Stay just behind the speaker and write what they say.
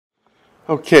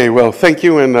Okay, well, thank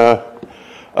you, and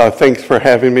thanks for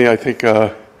having me. I think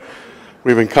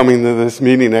we've been coming to this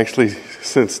meeting actually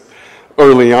since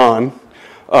early on.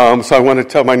 So I want to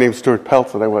tell, my name's Stuart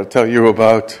Peltz, and I want to tell you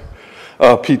about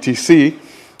PTC.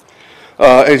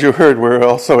 As you heard, we're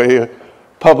also a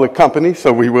public company,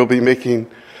 so we will be making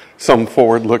some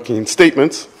forward-looking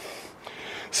statements.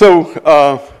 So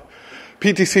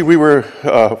PTC, we were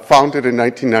founded in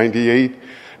 1998,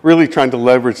 really trying to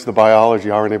leverage the biology,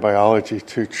 RNA biology,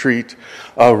 to treat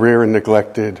rare and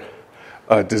neglected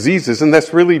diseases. And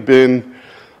that's really been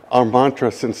our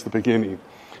mantra since the beginning.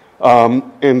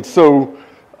 And so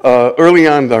early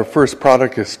on, our first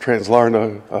product is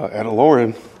Translarna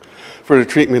Atelorin for the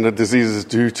treatment of diseases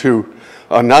due to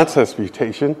a nonsense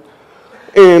mutation.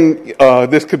 And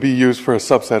this could be used for a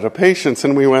subset of patients.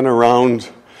 And we went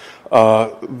around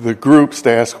the groups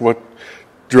to ask what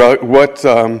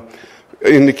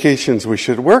indications we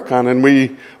should work on, and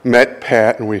we met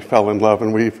Pat and we fell in love,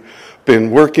 and we've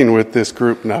been working with this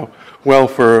group now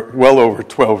for well over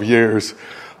 12 years,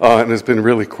 and it's been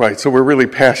really quite, so we're really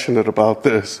passionate about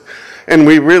this. And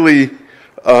we really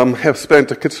have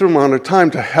spent a considerable amount of time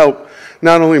to help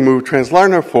not only move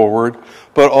Translarna forward,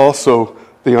 but also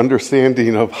the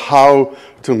understanding of how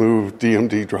to move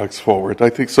DMD drugs forward. I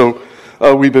think so.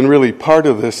 We've been really part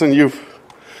of this, and you've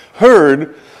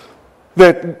heard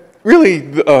that really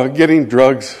getting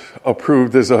drugs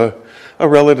approved is a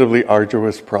relatively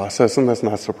arduous process, and that's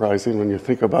not surprising when you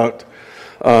think about,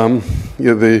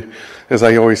 as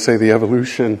I always say, the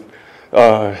evolution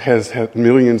has had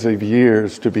millions of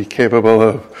years to be capable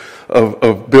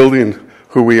of building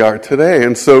who we are today.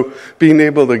 And so being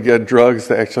able to get drugs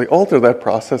to actually alter that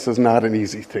process is not an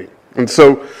easy thing. And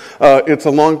so it's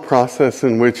a long process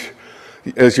in which,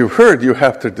 as you heard, you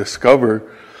have to discover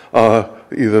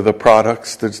either the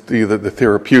products, either the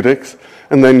therapeutics,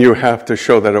 and then you have to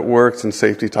show that it works in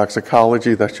safety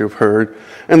toxicology that you've heard,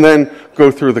 and then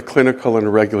go through the clinical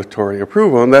and regulatory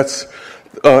approval. And that's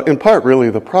in part really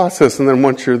the process. And then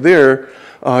once you're there,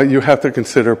 you have to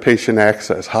consider patient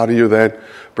access. How do you then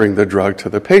bring the drug to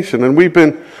the patient? And we've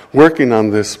been working on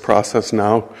this process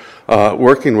now,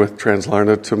 working with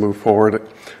Translarna to move forward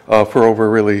for over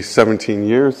really 17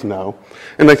 years now.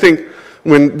 And I think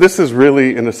when this is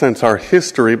really, in a sense, our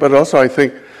history, but also I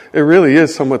think it really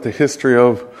is somewhat the history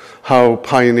of how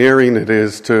pioneering it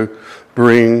is to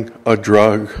bring a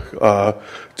drug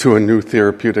to a new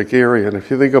therapeutic area. And if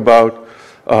you think about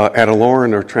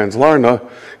Atelorin or Translarna,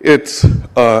 it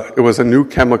was a new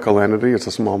chemical entity. It's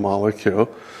a small molecule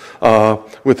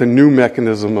with a new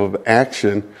mechanism of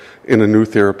action in a new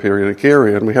therapeutic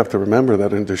area. And we have to remember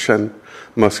that in Duchenne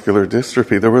muscular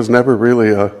dystrophy, there was never really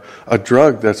a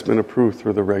drug that's been approved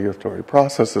through the regulatory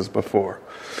processes before.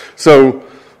 So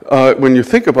when you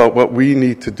think about what we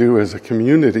need to do as a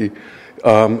community,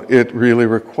 it really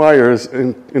requires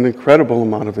an incredible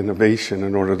amount of innovation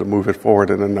in order to move it forward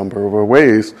in a number of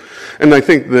ways. And I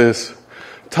think this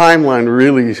timeline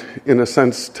really, in a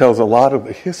sense, tells a lot of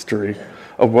the history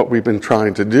of what we've been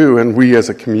trying to do, and we as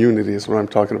a community is what I'm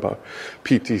talking about.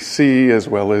 PTC, as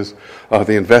well as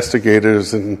the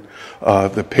investigators and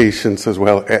the patients, as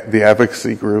well as the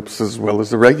advocacy groups, as well as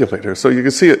the regulators. So you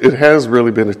can see it has really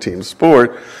been a team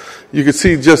sport. You can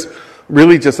see just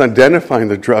identifying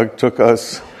the drug took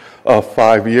us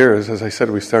 5 years. As I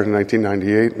said, we started in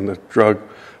 1998, and the drug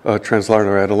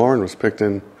Translarna Atelorin was picked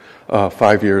in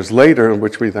 5 years later, in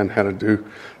which we then had to do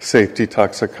safety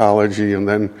toxicology and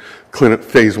then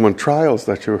phase 1 trials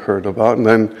that you heard about. And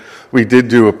then we did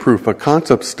do a proof of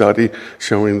concept study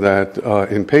showing that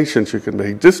in patients you can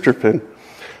make dystrophin.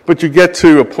 But you get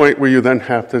to a point where you then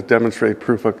have to demonstrate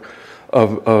proof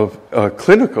of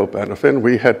clinical benefit. And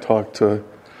we had talked to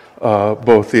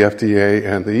both the FDA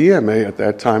and the EMA at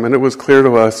that time, and it was clear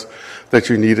to us that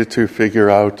you needed to figure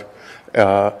out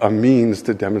a means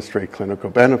to demonstrate clinical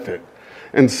benefit.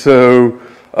 And so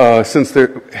since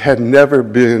there had never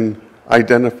been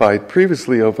identified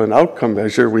previously of an outcome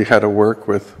measure, we had to work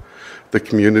with the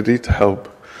community to help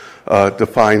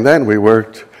define that. And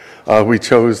we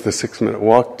chose the 6-minute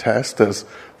walk test as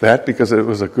that because it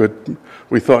was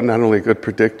we thought not only a good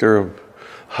predictor of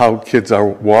how kids are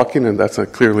walking, and that's a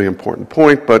clearly important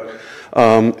point, but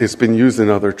it's been used in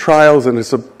other trials, and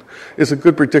it's a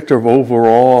good predictor of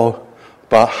overall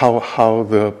about how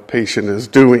the patient is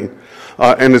doing.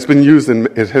 And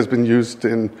it has been used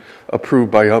and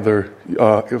approved by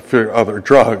for other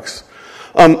drugs.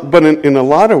 But in a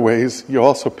lot of ways, you're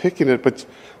also picking it, but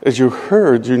as you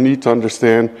heard, you need to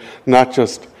understand not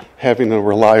just having a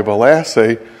reliable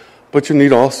assay, but you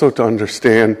need also to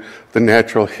understand the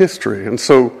natural history. And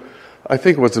so I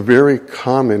think what's very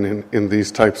common in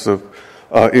these types of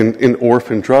in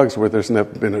orphan drugs where there's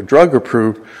never been a drug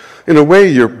approved, in a way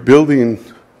you're building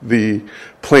the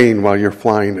plane while you're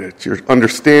flying it. You're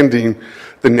understanding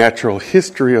the natural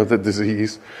history of the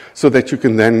disease so that you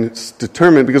can then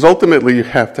determine, because ultimately you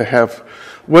have to have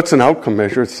what's an outcome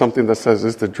measure. It's something that says,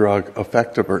 is the drug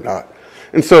effective or not?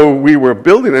 And so we were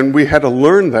building, and we had to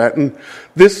learn that. And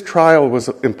this trial was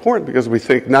important because we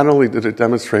think not only did it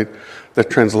demonstrate that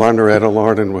Translarna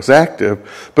Adalarnin was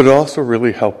active, but it also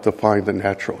really helped define the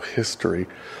natural history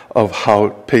of how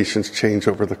patients change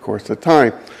over the course of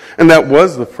time. And that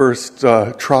was the first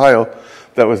trial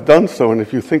that was done so. And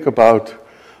if you think about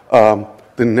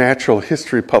the natural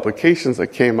history publications that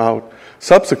came out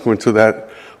subsequent to that,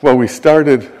 well, we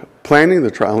started planning the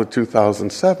trial in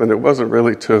 2007. It wasn't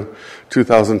really till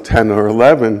 2010 or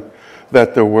 11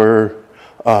 that there were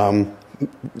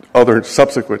other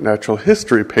subsequent natural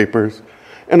history papers.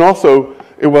 And also,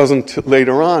 it wasn't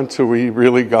later on till we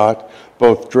really got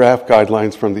both draft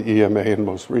guidelines from the EMA and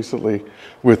most recently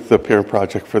with the parent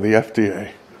project for the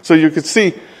FDA. So you could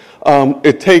see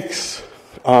it takes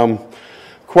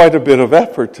quite a bit of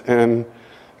effort and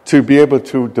to be able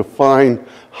to define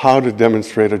how to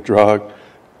demonstrate a drug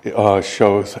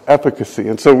shows efficacy.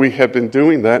 And so we have been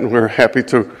doing that, and we're happy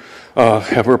to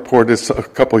have reported a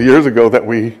couple of years ago that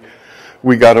we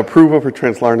got approval for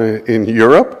Translarna in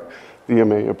Europe. The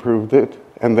EMA approved it,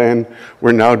 and then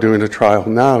we're now doing a trial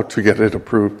now to get it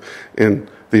approved in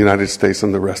the United States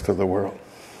and the rest of the world.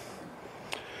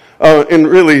 And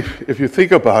really, if you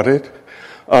think about it,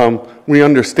 we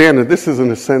understand that this is, in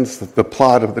a sense, the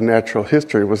plot of the natural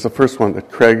history. It was the first one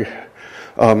that Craig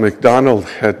McDonald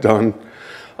had done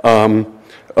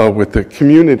with the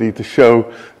community to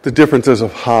show the differences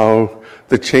of how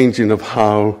the changing of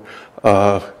how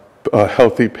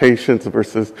healthy patients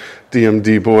versus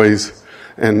DMD boys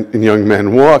and young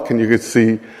men walk, and you could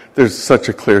see there's such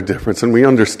a clear difference. And we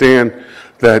understand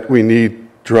that we need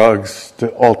drugs to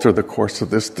alter the course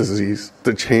of this disease,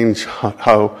 to change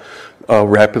how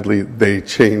rapidly they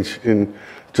change in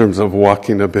terms of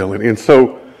walking ability. And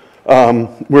so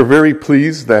we're very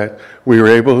pleased that we were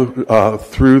able,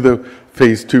 through the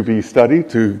phase 2b study,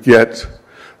 to get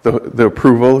the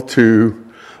approval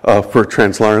for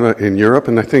Translarna in Europe.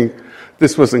 And I think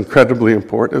this was incredibly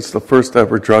important. It's the first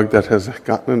ever drug that has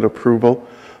gotten an approval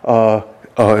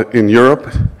in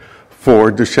Europe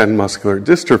for Duchenne muscular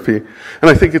dystrophy.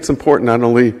 And I think it's important not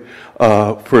only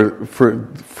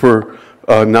for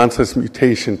nonsense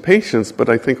mutation patients, but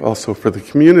I think also for the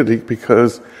community,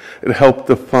 because it helped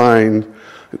define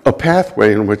a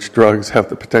pathway in which drugs have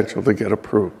the potential to get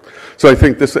approved. So I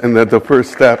think this, and the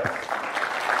first step.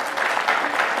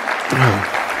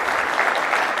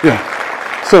 Yeah.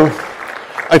 So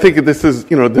I think this is,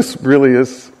 this really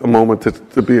is a moment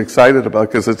to be excited about,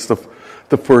 because it's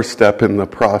the first step in the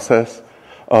process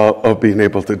of being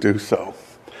able to do so.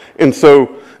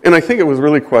 And I think it was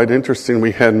really quite interesting.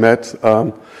 We had met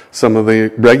some of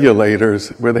the regulators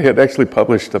where they had actually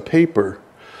published a paper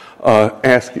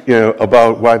asking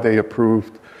about why they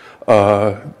approved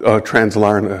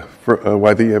Translarna,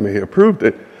 why the EMA approved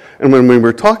it. And when we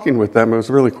were talking with them, it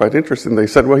was really quite interesting. They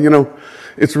said, well,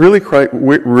 it's really quite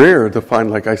rare to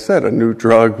find, like I said, a new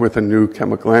drug with a new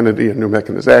chemical entity, a new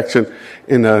mechanism of action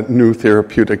in a new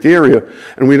therapeutic area.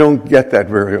 And we don't get that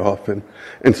very often.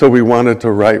 And so we wanted to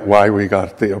write why we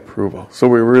got the approval. So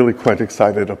we were really quite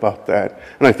excited about that.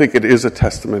 And I think it is a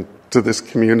testament to this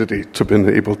community to have been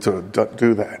able to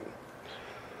do that.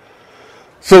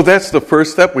 So that's the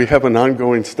first step. We have an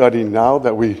ongoing study now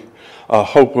that we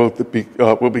hope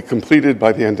will be completed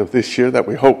by the end of this year, that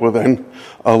we hope will then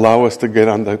allow us to get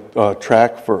on the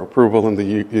track for approval in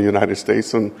the United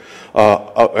States and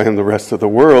the rest of the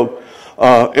world.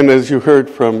 And as you heard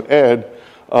from Ed,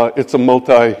 it's a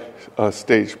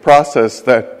multi-stage process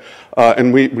that,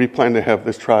 and we plan to have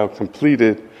this trial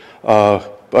completed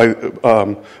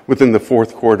within the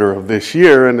fourth quarter of this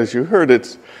year. And as you heard,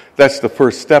 that's the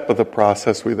first step of the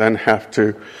process. We then have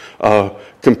to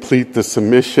complete the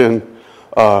submission,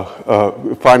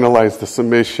 finalize the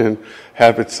submission,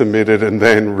 have it submitted, and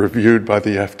then reviewed by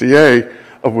the FDA,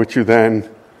 of which you then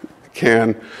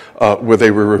can, where they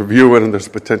will review it, and there's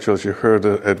potential, as you heard,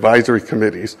 advisory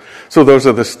committees. So those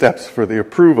are the steps for the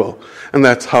approval. And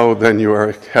that's how then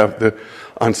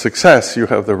on success, you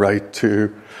have the right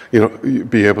to,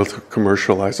 be able to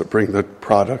commercialize it, bring the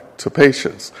product to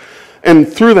patients. And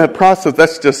through that process,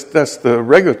 that's the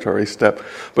regulatory step.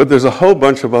 But there's a whole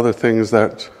bunch of other things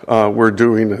that we're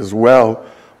doing as well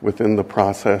within the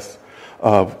process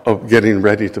of getting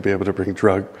ready to be able to bring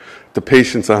drug to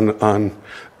patients on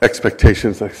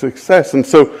expectations of success. And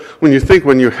so when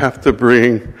you have to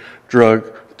bring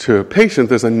drug to a patient,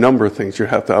 there's a number of things. You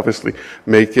have to obviously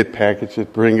make it, package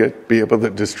it, bring it, be able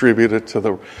to distribute it to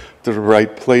the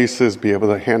right places, be able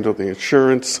to handle the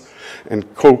insurance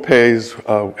and co-pays,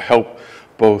 help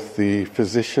both the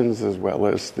physicians as well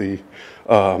as the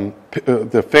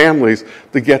families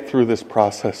to get through this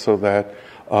process so that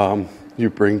you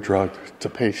bring drug to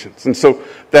patients. And so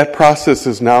that process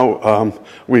is now,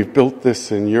 we've built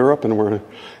this in Europe, and we're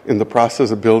in the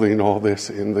process of building all this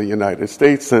in the United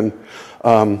States. And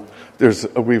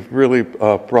we've really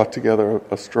brought together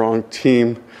a strong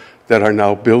team that are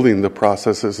now building the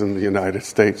processes in the United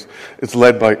States. It's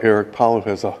led by Eric Powell, who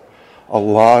has a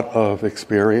lot of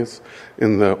experience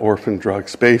in the orphan drug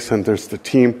space, and there's the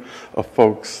team of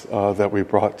folks that we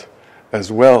brought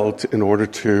as well in order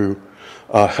to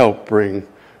help bring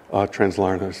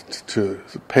Translarna to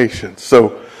patients.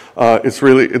 So it's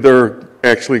really, they're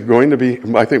actually going to be,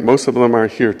 I think most of them are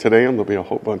here today, and there'll be a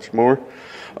whole bunch more.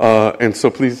 And so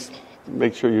please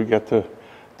make sure you get to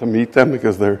meet them,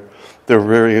 because they're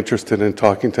very interested in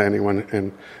talking to anyone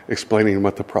and explaining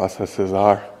what the processes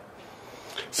are.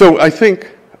 So I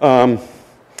think,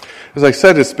 as I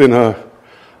said, it's been a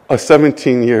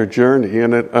 17-year journey,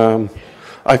 and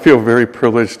I feel very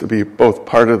privileged to be both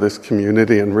part of this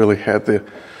community and really had to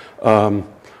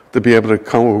be able to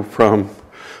come from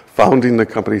founding the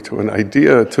company to an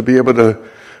idea to be able to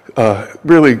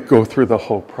really go through the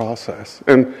whole process.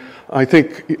 And I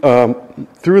think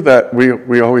through that,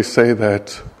 we always say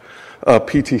that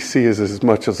PTC is as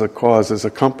much as a cause as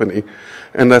a company,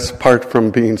 and that's part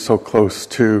from being so close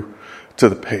to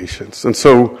the patients. And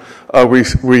so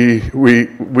we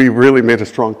really made a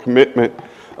strong commitment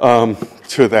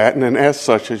to that, and then as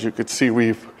such, as you could see,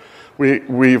 we've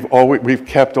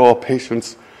kept all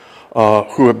patients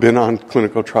who have been on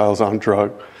clinical trials on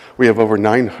drug. We have over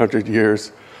 900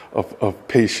 years of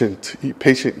patient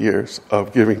years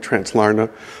of giving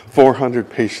Translarna. 400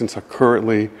 patients are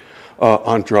currently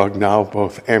on drug now,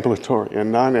 both ambulatory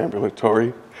and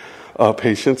non-ambulatory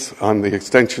patients on the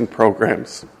extension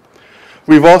programs.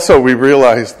 We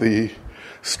realized the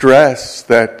stress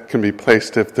that can be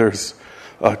placed if there's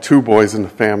two boys in the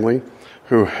family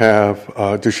who have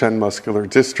Duchenne muscular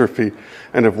dystrophy,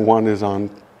 and if one is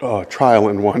on trial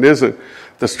and one isn't,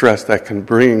 the stress that can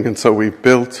bring. And so we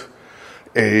built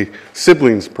a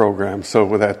siblings program,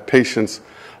 so that patients,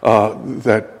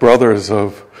 that brothers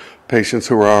of patients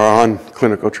who are on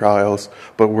clinical trials,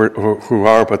 but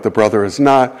the brother is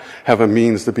not, have a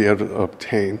means to be able to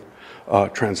obtain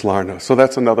Translarna. So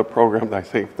that's another program that I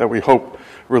think that we hope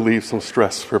relieves some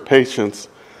stress for patients.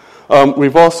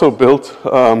 We've also built,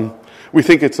 we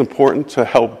think it's important to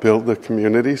help build the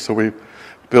community, so we've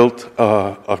built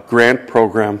a grant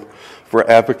program for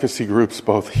advocacy groups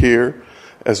both here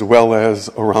as well as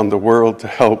around the world to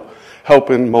help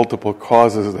in multiple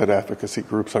causes that advocacy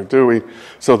groups are doing.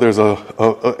 So there's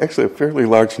actually a fairly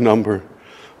large number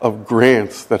of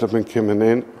grants that have been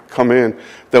come in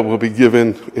that will be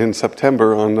given in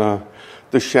September on the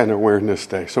Duchenne Awareness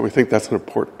Day. So we think that's an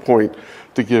important point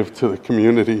to give to the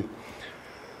community.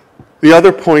 The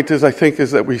other point is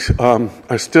that we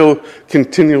are still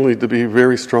continually to be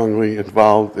very strongly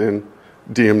involved in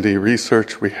DMD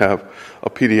research. We have a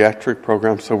pediatric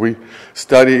program, so we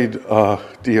studied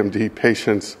DMD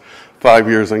patients 5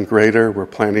 years and greater. We're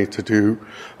planning to do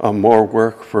more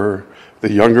work for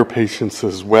the younger patients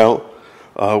as well.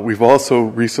 We've also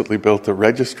recently built a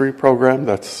registry program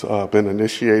that's been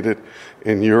initiated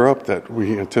in Europe that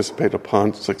we anticipate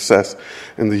upon success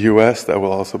in the U.S. that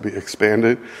will also be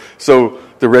expanded. So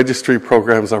the registry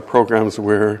programs are programs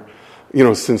where,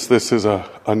 since this is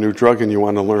a new drug and you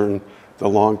want to learn the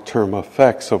long-term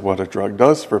effects of what a drug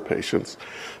does for patients,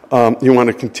 you want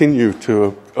to continue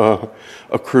to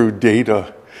accrue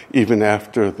data even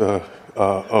after the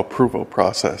approval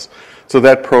process. So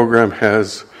that program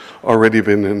has already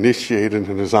been initiated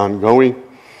and is ongoing.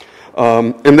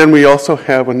 And then we also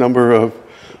have a number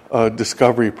of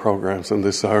discovery programs, and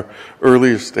these are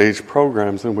earlier stage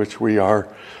programs in which we are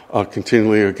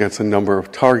continually against a number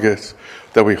of targets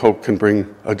that we hope can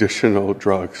bring additional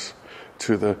drugs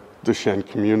to the Duchenne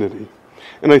community.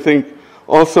 And I think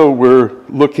also we're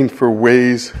looking for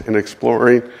ways and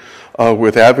exploring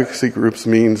with advocacy groups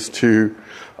means to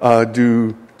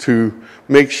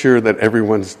make sure that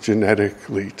everyone's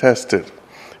genetically tested.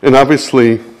 And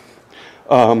obviously,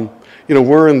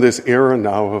 we're in this era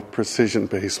now of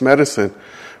precision-based medicine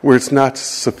where it's not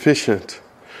sufficient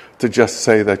to just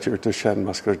say that you're a Duchenne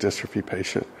muscular dystrophy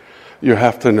patient. You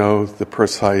have to know the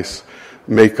precise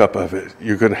makeup of it.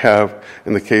 You're going to have,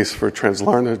 in the case for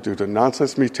Translarna, due to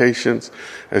nonsense mutations,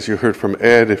 as you heard from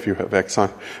Ed, if you have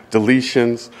exon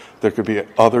deletions, there could be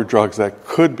other drugs that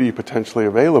could be potentially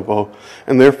available,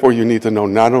 and therefore you need to know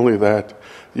not only that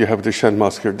you have Duchenne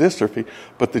muscular dystrophy,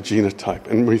 but the genotype.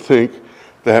 And we think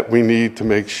that we need to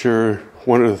make sure,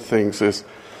 one of the things is,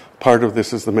 part of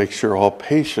this is to make sure all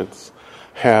patients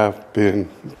have been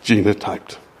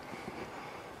genotyped.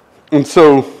 And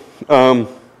so,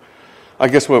 I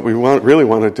guess what we really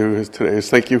want to do today is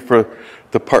thank you for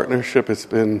the partnership. It's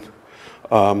been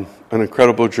an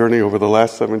incredible journey over the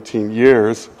last 17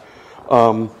 years.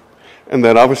 And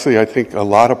that obviously I think a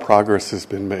lot of progress has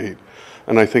been made.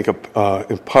 And I think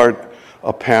in part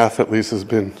a path at least has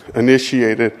been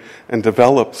initiated and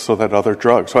developed so that other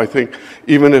drugs. So I think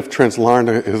even if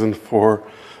Translarna isn't for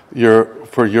your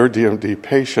DMD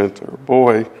patient or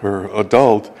boy or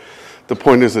adult, the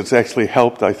point is it's actually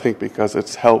helped, I think, because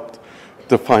it's helped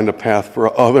to find a path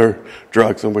for other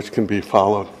drugs in which can be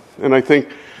followed. And I think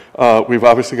we've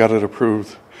obviously got it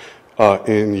approved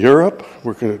in Europe.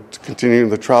 We're going to continue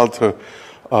the trial to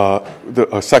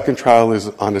a second trial is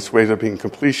on its way to being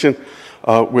completion.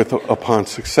 Upon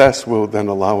success, will then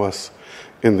allow us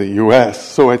in the U.S.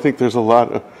 So I think there's a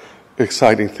lot of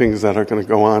exciting things that are going to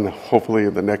go on, hopefully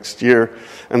in the next year.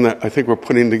 And that I think we're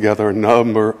putting together a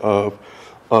number of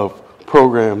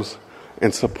programs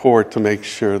and support to make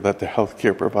sure that the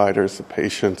healthcare providers, the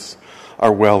patients,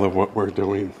 are well of what we're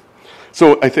doing.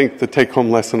 So I think the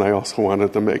take-home lesson I also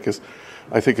wanted to make is,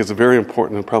 I think it's very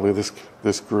important, and probably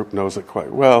this group knows it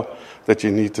quite well, that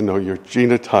you need to know your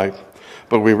genotype.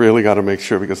 But we really got to make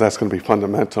sure, because that's going to be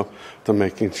fundamental to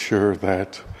making sure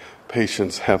that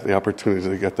patients have the opportunity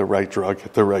to get the right drug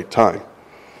at the right time.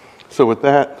 So with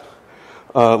that,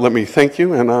 let me thank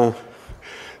you. And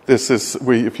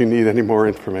if you need any more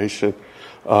information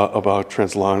about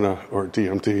Translarna or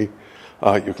DMD,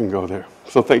 you can go there.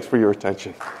 So thanks for your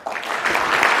attention. If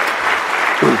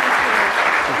you'd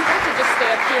like to just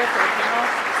stay up here for the panel,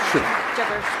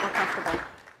 whichever's more comfortable.